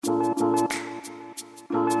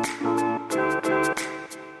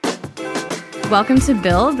Welcome to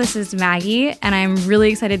Build. This is Maggie, and I'm really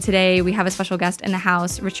excited today. We have a special guest in the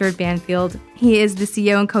house, Richard Banfield. He is the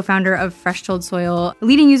CEO and co-founder of Fresh Tilled Soil, a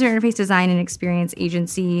leading user interface design and experience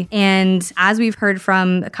agency. And as we've heard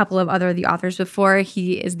from a couple of the authors before,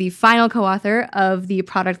 he is the final co-author of the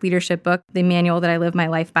product leadership book, The Manual That I Live My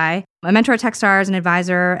Life By, a mentor at Techstars, an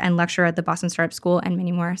advisor and lecturer at the Boston Startup School, and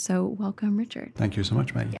many more. So welcome, Richard. Thank you so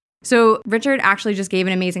much, Maggie. So Richard actually just gave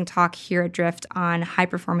an amazing talk here at Drift on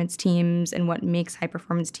high-performance teams and what makes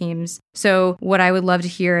high-performance teams. So what I would love to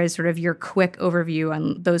hear is sort of your quick overview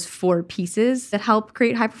on those 4 pieces that help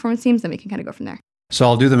create high-performance teams, then we can kind of go from there. So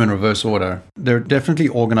I'll do them in reverse order. They're definitely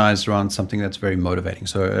organized around something that's very motivating.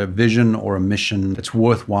 So a vision or a mission that's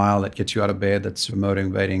worthwhile, that gets you out of bed, that's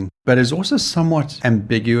motivating, but is also somewhat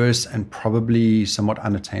ambiguous and probably somewhat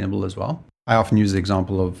unattainable as well. I often use the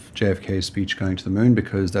example of JFK's speech going to the moon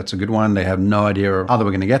because that's a good one. They have no idea how they were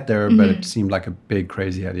going to get there, but it seemed like a big,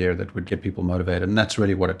 crazy idea that would get people motivated. And that's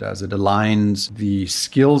really what it does. It aligns the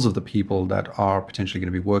skills of the people that are potentially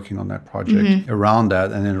going to be working on that project around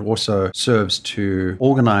that. And then it also serves to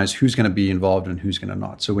organize who's going to be involved and who's going to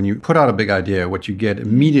not. So when you put out a big idea, what you get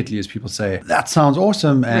immediately is people say, that sounds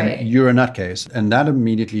awesome, and you're a nutcase. And that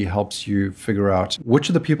immediately helps you figure out which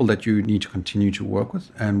are the people that you need to continue to work with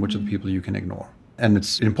and which are the people you can ignore. And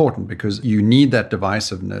it's important because you need that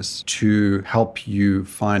divisiveness to help you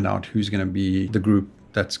find out who's going to be the group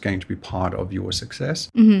that's going to be part of your success.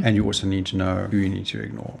 And you also need to know who you need to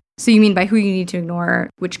ignore. So you mean by who you need to ignore,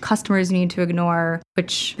 which customers you need to ignore,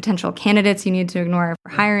 which potential candidates you need to ignore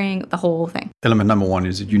for hiring, the whole thing. Element number 1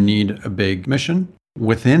 is that you need a big mission.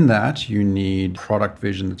 Within that, you need product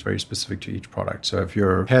vision that's very specific to each product. So if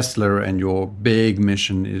you're Tesla and your big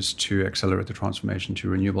mission is to accelerate the transformation to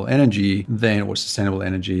renewable energy, then or sustainable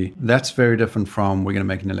energy, that's very different from we're going to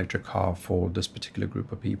make an electric car for this particular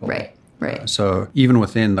group of people. Right. So even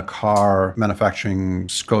within the car manufacturing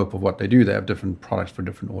scope of what they do, they have different products for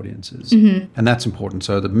different audiences. And that's important.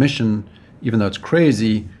 So the mission, even though it's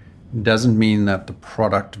crazy, doesn't mean that the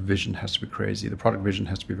product vision has to be crazy. The product vision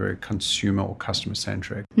has to be very consumer or customer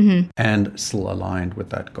centric and still aligned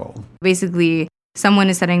with that goal. Basically, someone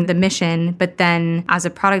is setting the mission, but then as a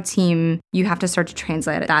product team, you have to start to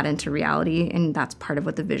translate that into reality. And that's part of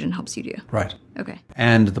what the vision helps you do. Right. Okay.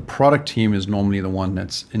 And the product team is normally the one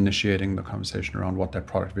that's initiating the conversation around what that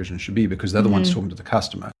product vision should be because they're the ones talking to the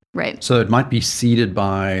customer. Right. So it might be seeded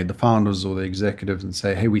by the founders or the executives and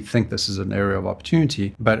say, hey, we think this is an area of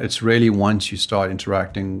opportunity. But it's really once you start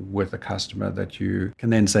interacting with a customer that you can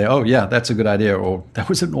then say, oh, yeah, that's a good idea. Or that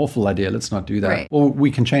was an awful idea. Let's not do that. Right. Or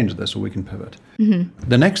we can change this or we can pivot.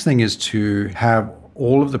 The next thing is to have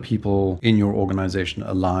all of the people in your organization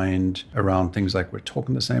aligned around things like we're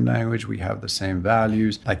talking the same language, we have the same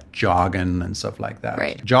values, like jargon and stuff like that.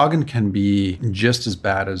 Right. Jargon can be just as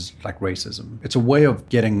bad as like racism. It's a way of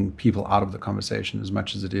getting people out of the conversation as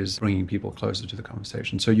much as it is bringing people closer to the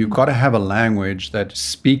conversation. So you've got to have a language that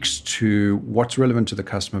speaks to what's relevant to the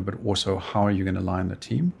customer, but also how are you going to align the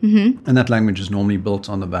team? And that language is normally built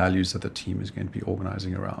on the values that the team is going to be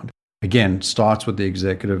organizing around. Again, starts with the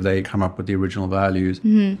executive. They come up with the original values.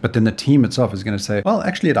 But then the team itself is going to say, well,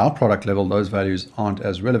 actually at our product level, those values aren't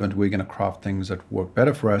as relevant. We're going to craft things that work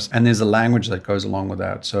better for us. And there's a language that goes along with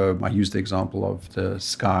that. So I use the example of the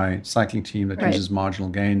Sky cycling team that uses marginal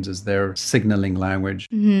gains as their signaling language.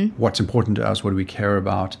 What's important to us? What do we care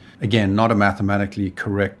about? Again, not a mathematically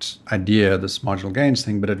correct idea, this marginal gains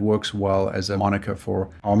thing, but it works well as a moniker for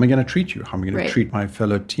how am I going to treat you? How am I going to treat my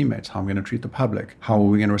fellow teammates? How am I going to treat the public? How are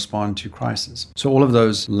we going to respond to crisis? So all of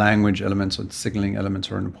those language elements or signaling elements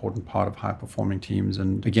are an important part of high performing teams.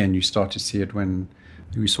 And again, you start to see it when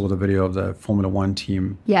we saw the video of the Formula One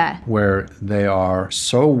team, where they are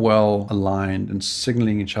so well aligned and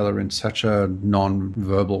signaling each other in such a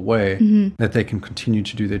non-verbal way that they can continue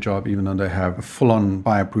to do their job even though they have a full-on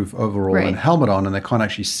fireproof overall and helmet on and they can't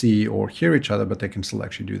actually see or hear each other, but they can still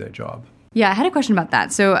actually do their job. Yeah, I had a question about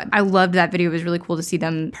that. So I loved that video. It was really cool to see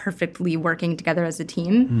them perfectly working together as a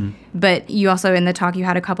team. But you also, in the talk, you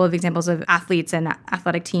had a couple of examples of athletes and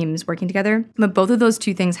athletic teams working together. But both of those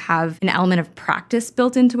two things have an element of practice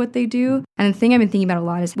built into what they do. And the thing I've been thinking about a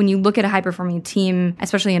lot is when you look at a high-performing team,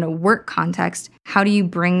 especially in a work context, how do you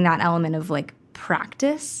bring that element of like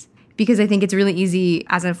practice? Because I think it's really easy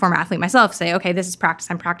as a former athlete myself to say, okay, this is practice.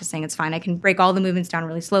 I'm practicing. It's fine. I can break all the movements down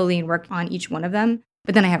really slowly and work on each one of them.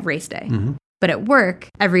 But then I have race day. But at work,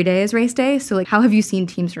 every day is race day. So like, how have you seen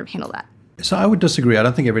teams sort of handle that? So I would disagree. I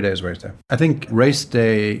don't think every day is race day. I think race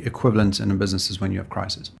day equivalent in a business is when you have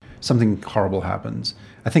crisis. Something horrible happens.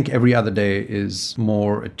 I think every other day is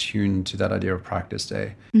more attuned to that idea of practice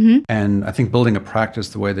day. And I think building a practice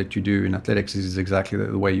the way that you do in athletics is exactly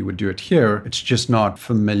the way you would do it here. It's just not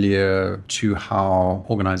familiar to how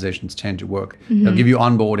organizations tend to work. They'll give you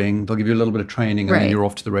onboarding, they'll give you a little bit of training, and then you're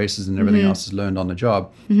off to the races and everything else is learned on the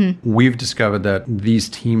job. We've discovered that these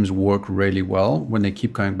teams work really well when they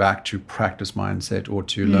keep going back to practice mindset or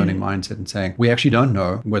to learning mindset and saying, we actually don't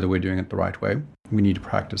know whether we're doing it the right way. We need to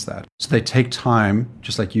practice that. So they take time,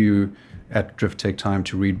 just like you at Drift take time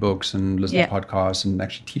to read books and listen to podcasts and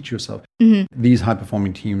actually teach yourself. These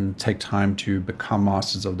high-performing teams take time to become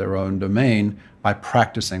masters of their own domain by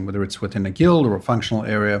practicing, whether it's within a guild or a functional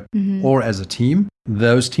area or as a team.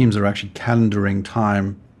 Those teams are actually calendaring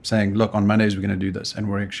time saying, look, on Mondays we're going to do this, and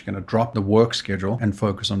we're actually going to drop the work schedule and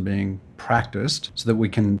focus on being practiced so that we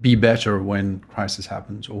can be better when crisis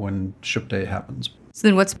happens or when ship day happens. So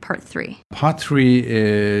then what's part 3? Part 3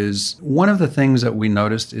 is one of the things that we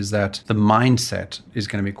noticed is that the mindset is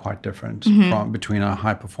going to be quite different from between a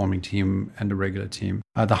high-performing team and a regular team.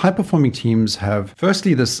 The high-performing teams have,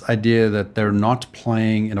 firstly, this idea that they're not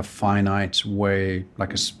playing in a finite way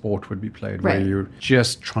like a sport would be played, where you're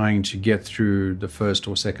just trying to get through the first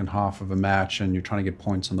or second half of a match and you're trying to get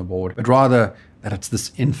points on the board, but rather that it's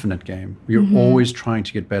this infinite game. You're always trying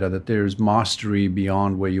to get better, that there's mastery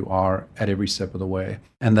beyond where you are at every step of the way.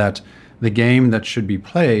 And that the game that should be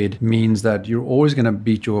played means that you're always going to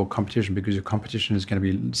beat your competition because your competition is going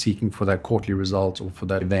to be seeking for that quarterly result or for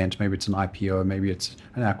that event. Maybe it's an IPO, maybe it's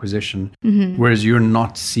an acquisition. Whereas you're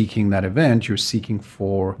not seeking that event, you're seeking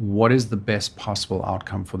for what is the best possible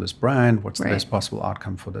outcome for this brand, what's the best possible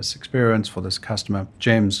outcome for this experience, for this customer.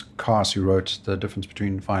 James Cass, who wrote The Difference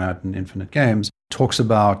Between Finite and Infinite Games, talks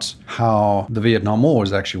about how the Vietnam War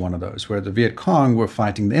is actually one of those, where the Viet Cong were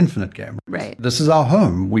fighting the infinite game. This is our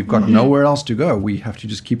home. We've got nowhere else to go. We have to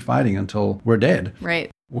just keep fighting until we're dead.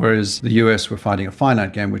 Whereas the US were fighting a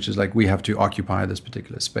finite game, which is like, we have to occupy this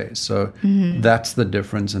particular space. So that's the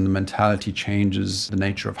difference, and the mentality changes the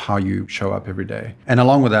nature of how you show up every day. And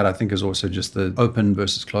along with that, I think is also just the open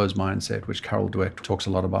versus closed mindset, which Carol Dweck talks a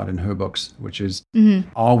lot about in her books, which is,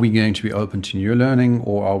 are we going to be open to new learning,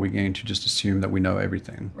 or are we going to just assume that we know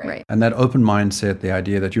everything? And that open mindset, the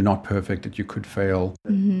idea that you're not perfect, that you could fail,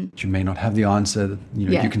 that you may not have the answer, that,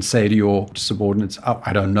 you can say to your subordinates, oh,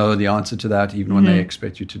 I don't know the answer to that, even when they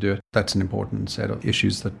expect you to do it. That's an important set of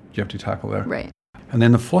issues that you have to tackle there. And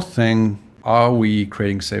then the fourth thing, are we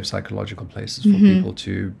creating safe psychological places for people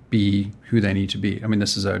to be who they need to be? I mean,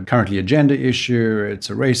 this is currently a gender issue,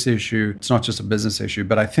 it's a race issue, it's not just a business issue.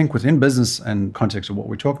 But I think within business and context of what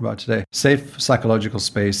we're talking about today, safe psychological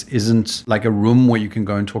space isn't like a room where you can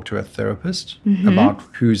go and talk to a therapist about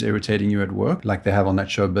who's irritating you at work, like they have on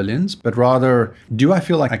that show Billions, but rather, do I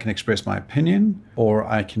feel like I can express my opinion, or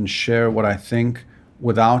I can share what I think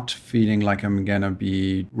without feeling like I'm going to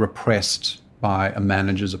be repressed by a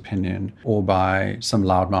manager's opinion or by some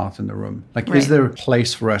loudmouth in the room? Like, is there a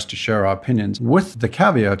place for us to share our opinions with the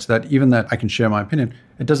caveats that even that I can share my opinion,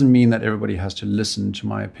 it doesn't mean that everybody has to listen to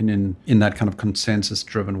my opinion in that kind of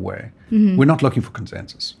consensus-driven way. We're not looking for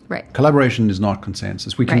consensus. Collaboration is not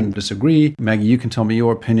consensus. We can disagree. Maggie, you can tell me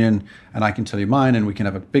your opinion and I can tell you mine, and we can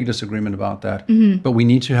have a big disagreement about that. But we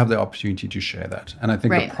need to have the opportunity to share that. And I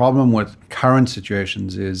think the problem with current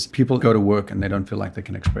situations is people go to work and they don't feel like they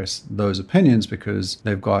can express those opinions because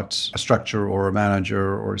they've got a structure or a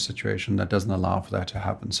manager or a situation that doesn't allow for that to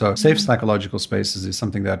happen. So safe psychological spaces is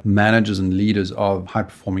something that managers and leaders of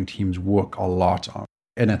high-performing teams work a lot on.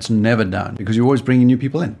 And it's never done because you're always bringing new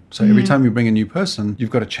people in. So every time you bring a new person, you've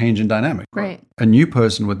got a change in dynamic. A new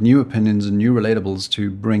person with new opinions and new relatables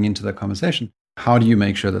to bring into that conversation. How do you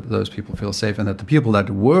make sure that those people feel safe and that the people that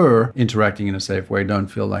were interacting in a safe way don't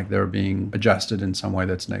feel like they're being adjusted in some way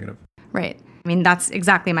that's negative? I mean, that's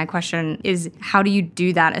exactly my question, is how do you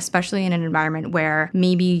do that, especially in an environment where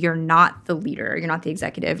maybe you're not the leader, you're not the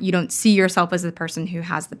executive, you don't see yourself as the person who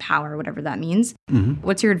has the power, whatever that means.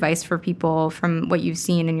 What's your advice for people from what you've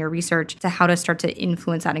seen in your research to how to start to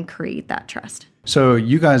influence that and create that trust? So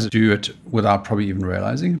you guys do it without probably even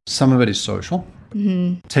realizing. Some of it is social.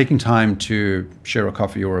 Taking time to share a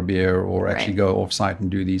coffee or a beer or actually go off-site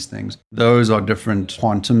and do these things. Those are different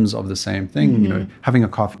quantums of the same thing. You know, having a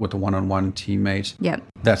coffee with a one-on-one teammate,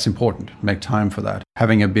 that's important. Make time for that.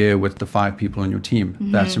 Having a beer with the 5 people on your team,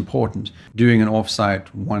 that's important. Doing an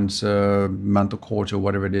off-site once a month or quarter,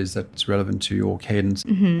 whatever it is that's relevant to your cadence,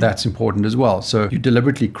 that's important as well. So you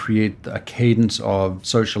deliberately create a cadence of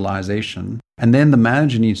socialization And then the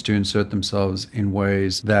manager needs to insert themselves in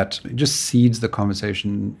ways that just seeds the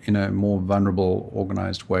conversation in a more vulnerable,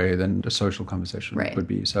 organized way than the social conversation would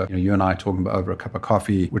be. So, you and I talking about over a cup of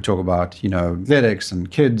coffee, we talk about, athletics and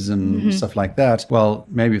kids and stuff like that. Well,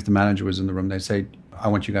 maybe if the manager was in the room, they'd say, I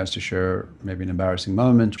want you guys to share maybe an embarrassing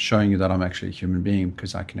moment, showing you that I'm actually a human being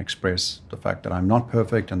because I can express the fact that I'm not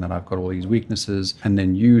perfect and that I've got all these weaknesses. And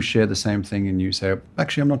then you share the same thing and you say,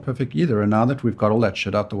 actually, I'm not perfect either. And now that we've got all that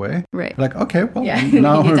shit out the way, like, okay, well,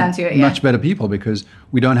 now we're much better people because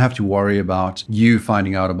we don't have to worry about you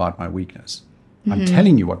finding out about my weakness. I'm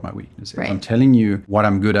telling you what my weakness is. I'm telling you what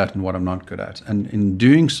I'm good at and what I'm not good at. And in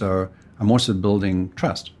doing so, I'm also building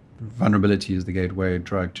trust. Vulnerability is the gateway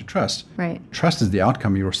drug to trust. Trust is the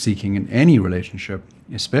outcome you're seeking in any relationship,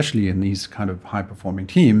 especially in these kind of high-performing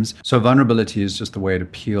teams. So vulnerability is just a way to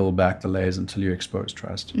peel back the layers until you expose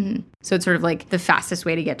trust. So it's sort of like the fastest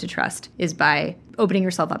way to get to trust is by opening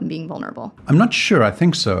yourself up and being vulnerable. I'm not sure. I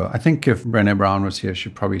think so. I think if Brené Brown was here,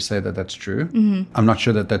 she'd probably say that that's true. I'm not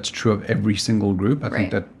sure that that's true of every single group. I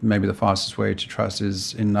think that maybe the fastest way to trust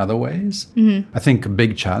is in other ways. I think a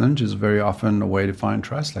big challenge is very often a way to find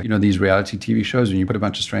trust. Like, these reality TV shows, when you put a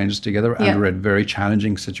bunch of strangers together under a very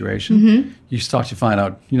challenging situation, you start to find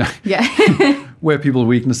out, where people's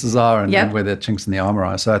weaknesses are and where their chinks in the armor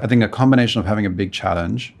are. So I think a combination of having a big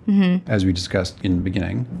challenge, as we discussed in the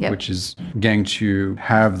beginning, which is getting to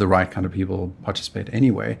have the right kind of people participate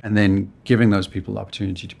anyway, and then giving those people the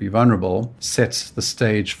opportunity to be vulnerable, sets the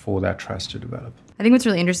stage for that trust to develop. I think what's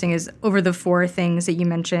really interesting is over the 4 things that you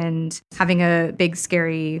mentioned, having a big,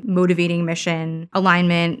 scary, motivating mission,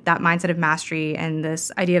 alignment, that mindset of mastery, and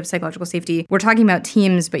this idea of psychological safety. We're talking about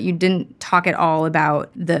teams, but you didn't talk at all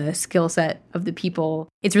about the skill set of the people.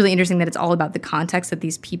 It's really interesting that it's all about the context that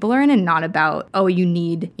these people are in and not about, you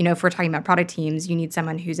need, if we're talking about product teams, you need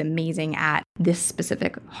someone who's amazing at this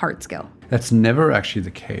specific hard skill. That's never actually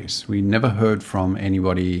the case. We never heard from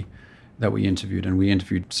anybody that we interviewed, and we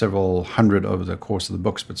interviewed several hundred over the course of the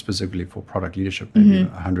books, but specifically for product leadership, maybe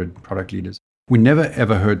 100 product leaders. We never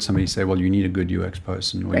ever heard somebody say, well, you need a good UX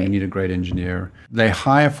person or you need a great engineer. They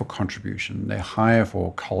hire for contribution. They hire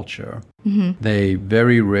for culture. They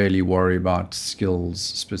very rarely worry about skills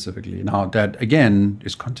specifically. Now, that, again,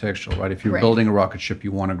 is contextual, right? If you're building a rocket ship,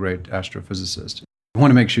 you want a great astrophysicist. You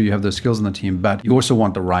want to make sure you have those skills in the team, but you also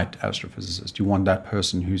want the right astrophysicist. You want that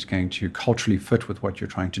person who's going to culturally fit with what you're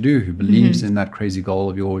trying to do, who believes in that crazy goal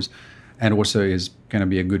of yours, and also is going to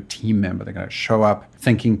be a good team member. They're going to show up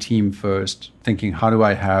thinking team first, thinking, how do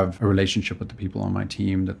I have a relationship with the people on my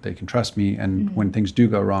team that they can trust me? And when things do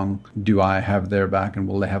go wrong, do I have their back and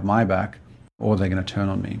will they have my back? Or are they going to turn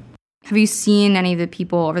on me? Have you seen any of the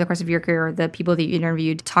people over the course of your career, the people that you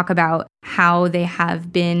interviewed, talk about how they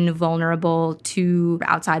have been vulnerable to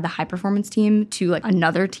outside the high performance team, to like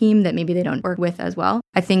another team that maybe they don't work with as well?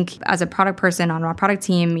 I think as a product person on our product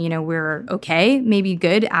team, we're okay, maybe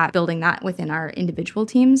good at building that within our individual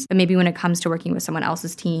teams. But maybe when it comes to working with someone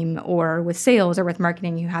else's team or with sales or with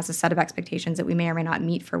marketing who has a set of expectations that we may or may not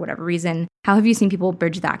meet for whatever reason, how have you seen people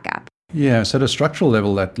bridge that gap? Yeah, so at a structural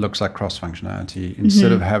level, that looks like cross-functionality.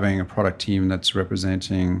 Instead of having a product team that's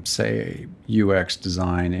representing, say, UX,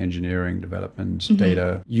 design, engineering, development,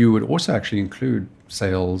 data, you would also actually include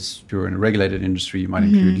sales. If you're in a regulated industry, you might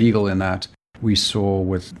include legal in that. We saw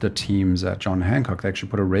with the teams at John Hancock, they actually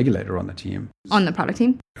put a regulator on the team. On the product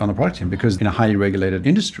team? On the product team, because in a highly regulated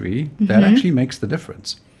industry, that actually makes the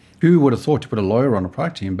difference. Who would have thought to put a lawyer on a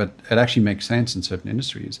product team, but it actually makes sense in certain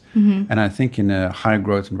industries. And I think in a high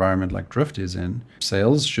growth environment like Drift is in,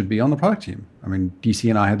 sales should be on the product team. I mean, DC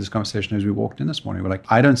and I had this conversation as we walked in this morning. We're like,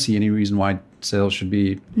 I don't see any reason why sales should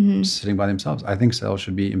be sitting by themselves. I think sales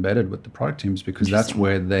should be embedded with the product teams because that's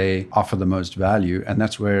where they offer the most value. And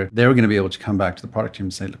that's where they're going to be able to come back to the product team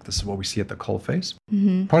and say, look, this is what we see at the coalface.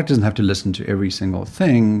 Product doesn't have to listen to every single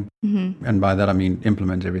thing. And by that, I mean,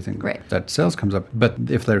 implement everything that sales comes up. But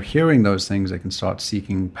if they're hearing those things, they can start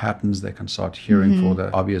seeking patterns. They can start hearing for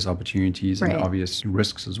the obvious opportunities and the obvious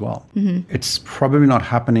risks as well. It's probably not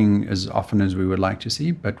happening as often as we would like to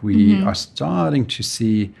see, but we are starting to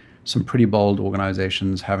see some pretty bold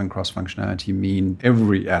organizations having cross-functionality mean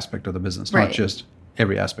every aspect of the business, not just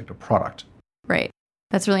every aspect of product. Right.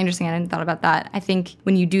 That's really interesting. I hadn't thought about that. I think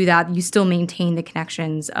when you do that, you still maintain the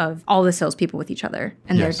connections of all the salespeople with each other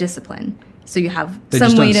and their discipline. So you have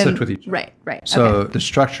some way to sit with each other. Right. So the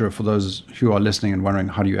structure for those who are listening and wondering,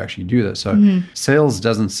 how do you actually do this? So sales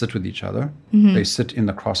doesn't sit with each other. They sit in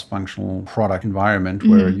the cross-functional product environment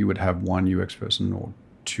where you would have one UX person or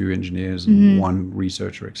 2 engineers and 1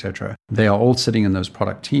 researcher, etc. They are all sitting in those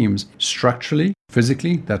product teams. Structurally,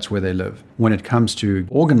 Physically, that's where they live. When it comes to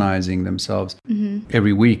organizing themselves,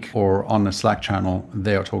 every week or on a Slack channel,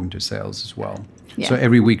 they are talking to sales as well. Yeah. So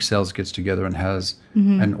every week sales gets together and has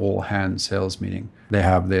an all-hands sales meeting. They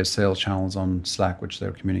have their sales channels on Slack, which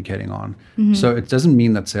they're communicating on. So it doesn't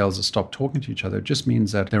mean that sales have stopped talking to each other. It just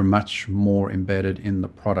means that they're much more embedded in the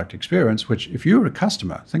product experience, which if you're a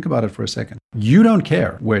customer, think about it for a second. You don't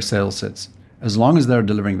care where sales sits, as long as they're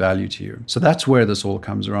delivering value to you. So that's where this all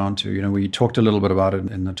comes around to. You know, we talked a little bit about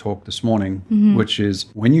it in the talk this morning, which is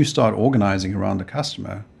when you start organizing around the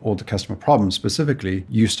customer or the customer problem specifically,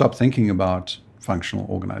 you stop thinking about functional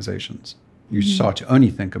organizations. You start to only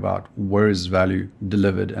think about where is value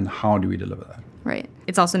delivered and how do we deliver that. Right.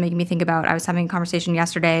 It's also making me think about, I was having a conversation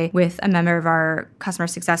yesterday with a member of our customer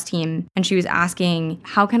success team, and she was asking,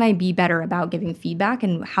 how can I be better about giving feedback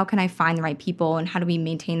and how can I find the right people and how do we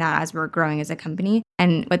maintain that as we're growing as a company?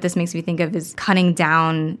 And what this makes me think of is cutting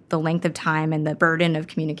down the length of time and the burden of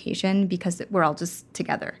communication because we're all just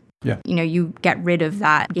together. Yeah. You know, you get rid of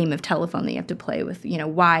that game of telephone that you have to play with, you know,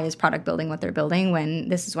 why is product building what they're building when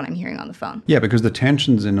this is what I'm hearing on the phone? Yeah, because the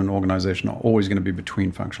tensions in an organization are always going to be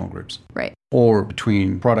between functional groups. Right. Or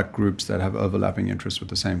between product groups that have overlapping interests with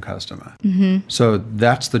the same customer. So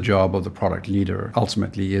that's the job of the product leader,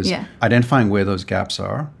 ultimately, is identifying where those gaps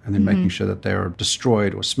are and then making sure that they're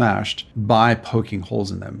destroyed or smashed by poking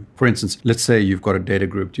holes in them. For instance, let's say you've got a data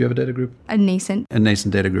group. Do you have a data group? A nascent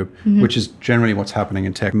data group, which is generally what's happening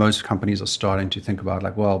in tech. Most companies are starting to think about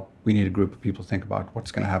like, well, we need a group of people to think about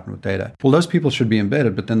what's going to happen with data. Well, those people should be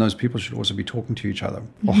embedded, but then those people should also be talking to each other.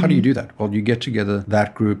 Well, how do you do that? Well, you get together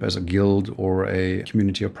that group as a guild or a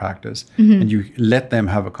community of practice, and you let them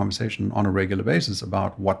have a conversation on a regular basis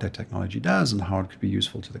about what their technology does and how it could be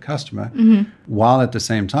useful to the customer, while at the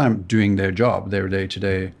same time doing their job, their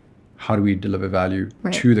day-to-day. How do we deliver value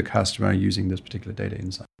to the customer using this particular data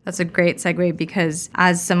insight? That's a great segue because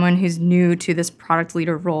as someone who's new to this product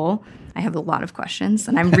leader role, I have a lot of questions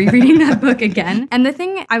and I'm rereading that book again. And the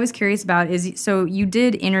thing I was curious about is, so you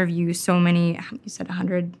did interview so many, you said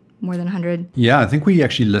 100, more than 100? Yeah, I think we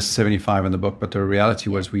actually list 75 in the book, but the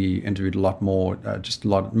reality was we interviewed a lot more,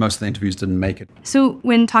 most of the interviews didn't make it. So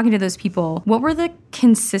when talking to those people, what were the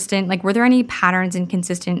consistent, like were there any patterns and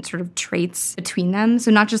consistent sort of traits between them?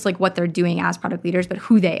 So not just like what they're doing as product leaders, but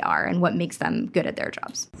who they are and what makes them good at their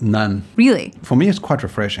jobs? None. Really? For me, it's quite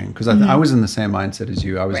refreshing because I was in the same mindset as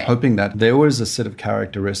you. I was hoping that there was a set of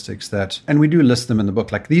characteristics that, and we do list them in the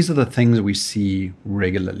book, like these are the things we see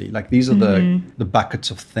regularly. Like these are the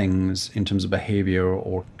buckets of things in terms of behavior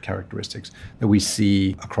or characteristics that we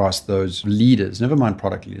see across those leaders, never mind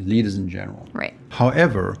product leaders, leaders in general. Right.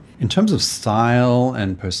 However, in terms of style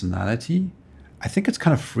and personality, I think it's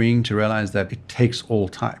kind of freeing to realize that it takes all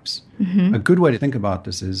types. A good way to think about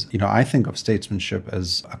this is, you know, I think of statesmanship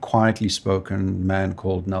as a quietly spoken man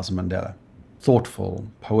called Nelson Mandela. Thoughtful,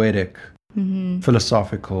 poetic,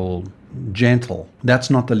 philosophical, gentle. That's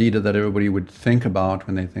not the leader that everybody would think about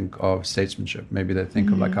when they think of statesmanship. Maybe they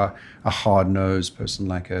think of like a hard-nosed person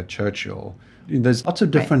like a Churchill. There's lots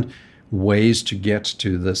of different ways to get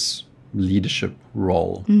to this leadership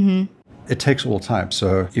role. It takes all types.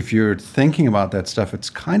 So if you're thinking about that stuff, it's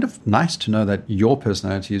kind of nice to know that your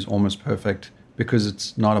personality is almost perfect because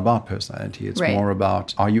it's not about personality. It's more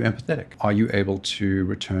about, are you empathetic? Are you able to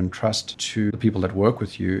return trust to the people that work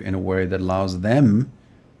with you in a way that allows them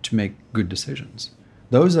to make good decisions?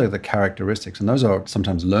 Those are the characteristics, and those are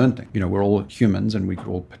sometimes learned things. You know, we're all humans and we could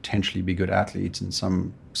all potentially be good athletes in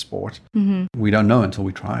some sport. We don't know until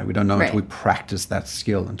we try. We don't know until we practice that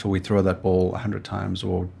skill, until we throw that ball 100 times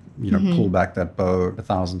or pull back that bow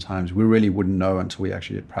 1,000 times. We really wouldn't know until we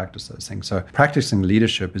actually practice those things. So practicing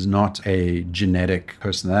leadership is not a genetic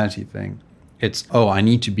personality thing. It's, I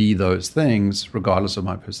need to be those things regardless of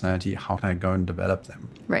my personality. How can I go and develop them?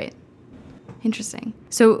 Right. Interesting.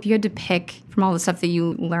 So if you had to pick from all the stuff that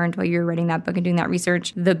you learned while you were writing that book and doing that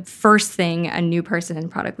research, the first thing a new person in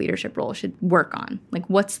product leadership role should work on, like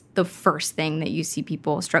what's the first thing that you see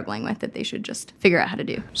people struggling with that they should just figure out how to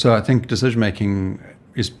do? So I think decision-making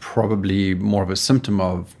is probably more of a symptom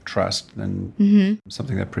of trust than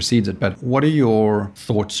something that precedes it. But what are your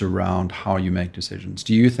thoughts around how you make decisions?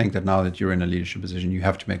 Do you think that now that you're in a leadership position, you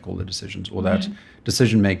have to make all the decisions, or that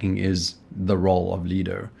decision-making is the role of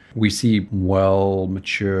leader? We see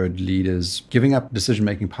well-matured leaders giving up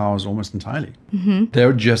decision-making powers almost entirely.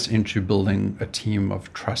 They're just into building a team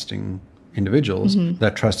of trusting individuals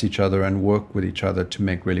that trust each other and work with each other to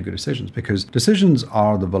make really good decisions, because decisions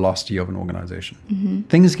are the velocity of an organization.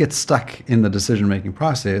 Things get stuck in the decision-making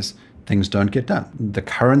process, things don't get done. The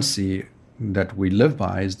currency that we live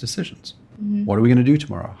by is decisions. What are we going to do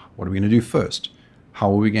tomorrow? What are we going to do first?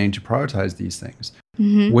 how are we going to prioritize these things?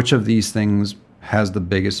 Which of these things has the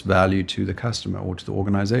biggest value to the customer or to the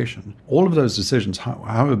organization? All of those decisions,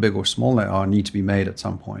 however big or small they are, need to be made at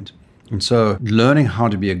some point. And so learning how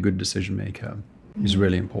to be a good decision maker is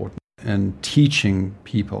really important. And teaching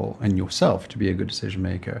people and yourself to be a good decision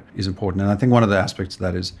maker is important. And I think one of the aspects of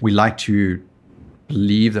that is we like to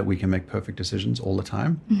believe that we can make perfect decisions all the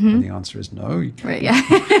time. And the answer is no. Right, yeah.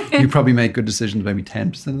 You probably make good decisions maybe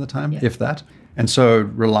 10% of the time, if that. And so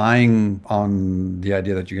relying on the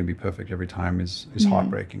idea that you're going to be perfect every time is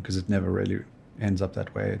heartbreaking, because it never really ends up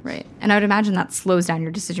that way. Right. And I would imagine that slows down your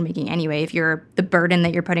decision making anyway. If the burden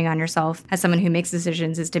that you're putting on yourself as someone who makes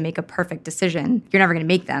decisions is to make a perfect decision, you're never going to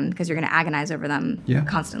make them because you're going to agonize over them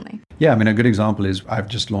constantly. Yeah, I mean, a good example is I've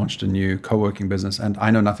just launched a new co-working business, and I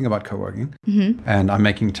know nothing about co-working, and I'm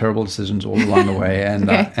making terrible decisions all along the way. And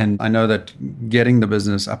and I know that getting the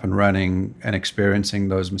business up and running and experiencing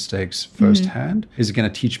those mistakes firsthand is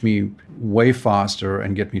going to teach me way faster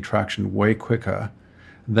and get me traction way quicker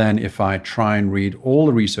than if I try and read all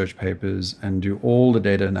the research papers and do all the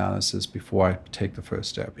data analysis before I take the first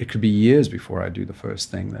step. It could be years before I do the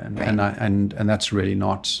first thing then. Right. And that's really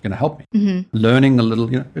not going to help me. Learning a little,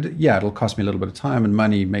 it'll cost me a little bit of time and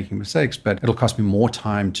money making mistakes, but it'll cost me more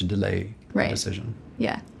time to delay the decision.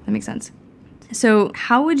 Yeah, that makes sense. So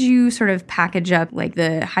how would you sort of package up like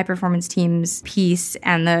the high performance teams piece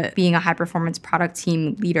and the being a high performance product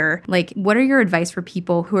team leader? Like, what are your advice for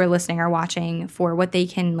people who are listening or watching for what they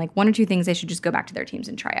can, like one or two things they should just go back to their teams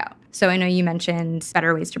and try out? So I know you mentioned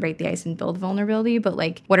better ways to break the ice and build vulnerability, but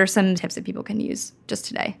like what are some tips that people can use just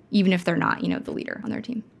today, even if they're not, the leader on their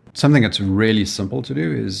team? Something that's really simple to do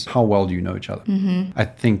is how well do you know each other? I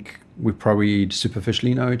think we probably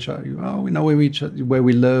superficially know each other. Oh, we know where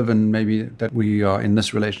we live, and maybe that we are in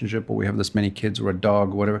this relationship, or we have this many kids, or a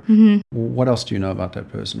dog, or whatever. What else do you know about that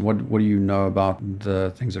person? What do you know about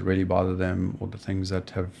the things that really bother them, or the things that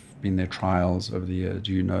have been their trials over the years?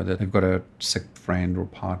 Do you know that they've got a sick friend or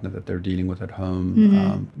partner that they're dealing with at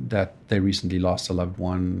home, that they recently lost a loved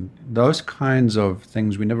one? Those kinds of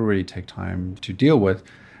things we never really take time to deal with.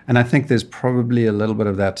 And I think there's probably a little bit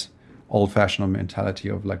of that old-fashioned mentality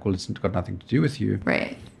of like, well, it's got nothing to do with you.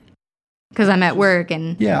 Right. Because I'm at work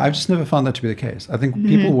and... Yeah, I've just never found that to be the case. I think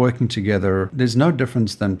people working together, there's no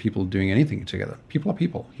difference than people doing anything together. People are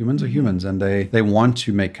people. Humans are humans, and they want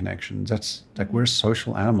to make connections. That's like, we're a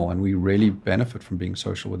social animal, and we really benefit from being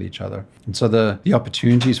social with each other. And so the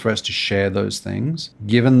opportunities for us to share those things,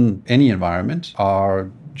 given any environment, are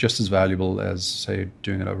just as valuable as, say,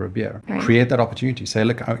 doing it over a beer. Right. Create that opportunity. Say,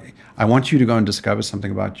 look, I want you to go and discover something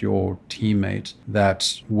about your teammate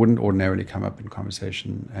that wouldn't ordinarily come up in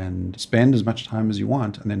conversation, and spend as much time as you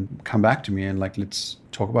want, and then come back to me and like, let's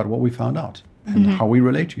talk about what we found out and how we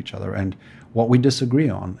relate to each other and what we disagree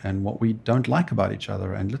on and what we don't like about each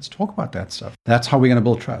other. And let's talk about that stuff. That's how we're going to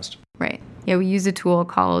build trust. Right. Yeah, we use a tool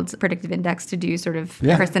called Predictive Index to do sort of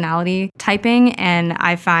personality typing. And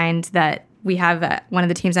I find that we have one of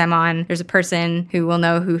the teams I'm on, there's a person who will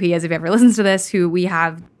know who he is if he ever listens to this, who we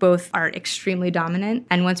have both are extremely dominant.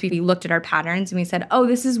 And once we looked at our patterns and we said, oh,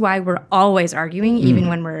 this is why we're always arguing, even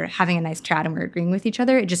when we're having a nice chat and we're agreeing with each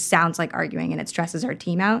other. It just sounds like arguing and it stresses our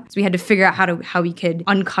team out. So we had to figure out how we could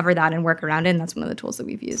uncover that and work around it. And that's one of the tools that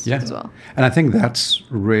we've used as well. And I think that's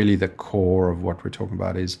really the core of what we're talking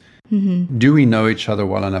about is, do we know each other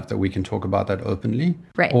well enough that we can talk about that openly?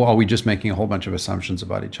 Right. Or are we just making a whole bunch of assumptions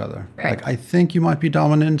about each other? Right. Like, I think you might be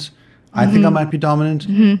dominant. I think I might be dominant.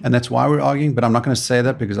 And that's why we're arguing. But I'm not going to say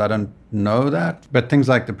that because I don't know that. But things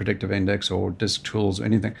like the predictive index or disc tools or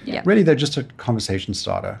anything, really, they're just a conversation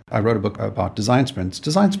starter. I wrote a book about design sprints.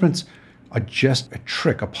 Design sprints are just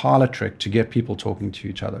a parlor trick to get people talking to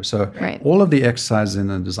each other. So all of the exercises in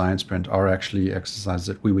a design sprint are actually exercises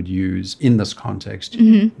that we would use in this context,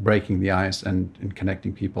 breaking the ice and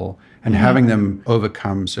connecting people and having them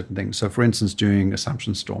overcome certain things. So for instance, doing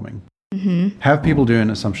assumption storming. Have people do an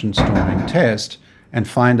assumption storming test and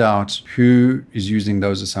find out who is using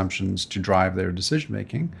those assumptions to drive their decision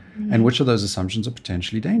making and which of those assumptions are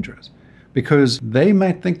potentially dangerous. Because they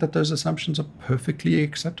might think that those assumptions are perfectly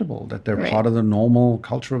acceptable, that they're part of the normal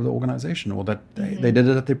culture of the organization, or that they did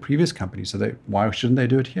it at their previous company, so why shouldn't they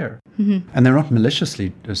do it here? And they're not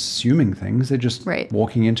maliciously assuming things, they're just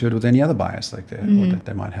walking into it with any other bias like that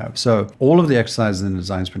they might have. So all of the exercises in the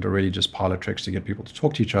design sprint are really just parlor tricks to get people to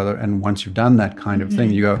talk to each other. And once you've done that kind of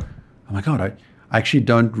thing, you go, oh my God, I actually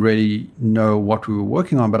don't really know what we were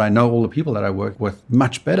working on, but I know all the people that I work with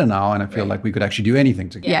much better now, and I feel like we could actually do anything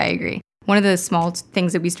together. Yeah, I agree. One of the small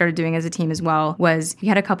things that we started doing as a team as well was we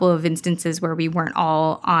had a couple of instances where we weren't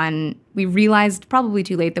all on, we realized probably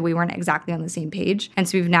too late that we weren't exactly on the same page. And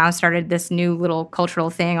so we've now started this new little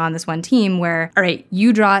cultural thing on this one team where, all right,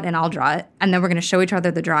 you draw it and I'll draw it. And then we're going to show each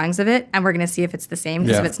other the drawings of it and we're going to see if it's the same.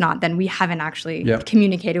 Because if it's not, then we haven't actually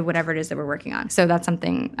communicated whatever it is that we're working on. So that's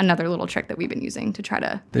another little trick that we've been using to try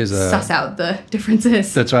to suss out the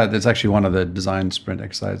differences. That's right. That's actually one of the design sprint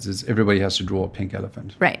exercises. Everybody has to draw a pink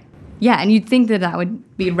elephant. Right. Yeah, and you'd think that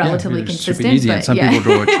would be relatively consistent. Super easy. But and some people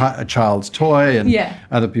draw a child's toy, and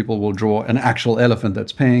other people will draw an actual elephant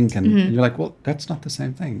that's pink. And you're like, well, that's not the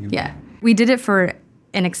same thing. Yeah. We did it for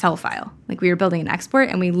an Excel file. Like we were building an export,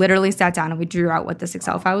 and we literally sat down and we drew out what this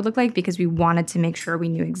Excel file would look like because we wanted to make sure we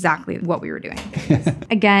knew exactly what we were doing.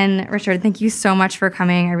 Again, Richard, thank you so much for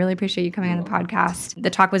coming. I really appreciate you coming on the podcast. The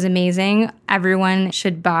talk was amazing. Everyone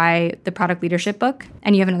should buy the Product Leadership book.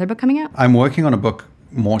 And you have another book coming out? I'm working on a book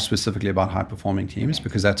more specifically about high-performing teams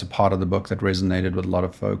because that's a part of the book that resonated with a lot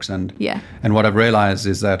of folks. And what I've realized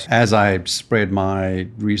is that as I spread my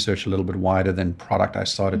research a little bit wider than product, I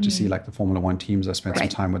started to see like the Formula One teams. I spent some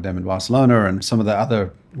time with them in Barcelona and some of the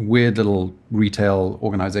other weird little retail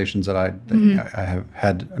organizations that I have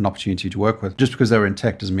had an opportunity to work with. Just because they're in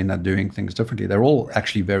tech doesn't mean they're doing things differently. They're all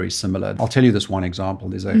actually very similar. I'll tell you this one example.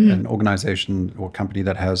 There's an organization or company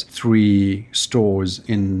that has 3 stores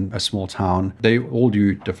in a small town. They all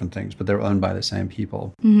do different things, but they're owned by the same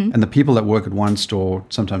people. And the people that work at one store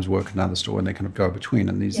sometimes work at another store and they kind of go between.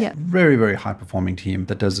 And these very, very high-performing team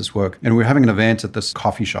that does this work. And we're having an event at this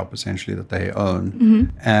coffee shop, essentially, that they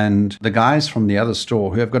own. And the guys from the other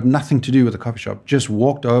store who have got nothing to do with the coffee shop just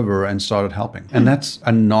walked over and started helping. And that's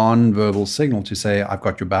a non-verbal signal to say, I've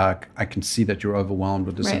got your back. I can see that you're overwhelmed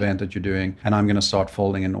with this event that you're doing. And I'm going to start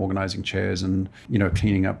folding and organizing chairs and,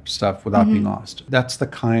 cleaning up stuff without being asked. That's the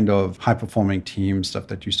kind of high-performing team stuff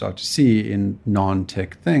that you start to see in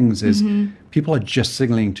non-tech things is people are just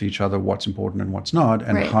signaling to each other what's important and what's not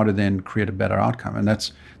and how to then create a better outcome. And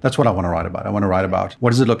that's what I want to write about. I want to write about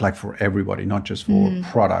what does it look like for everybody, not just for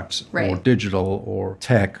products or digital or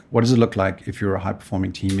tech. What does it look like if you're a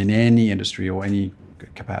high-performing team in any industry or any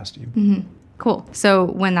capacity? Cool. So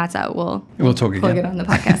when that's out, we'll talk again. Plug it on the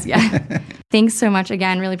podcast. Yeah. Thanks so much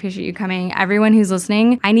again. Really appreciate you coming. Everyone who's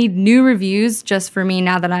listening, I need new reviews just for me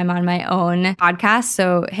now that I'm on my own podcast.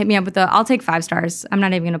 So hit me up with I'll take 5 stars. I'm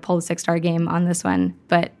not even going to pull the 6-star game on this one,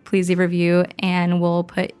 but please leave a review and we'll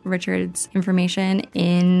put Richard's information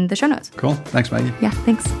in the show notes. Cool. Thanks, Maggie. Yeah,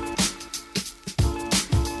 thanks.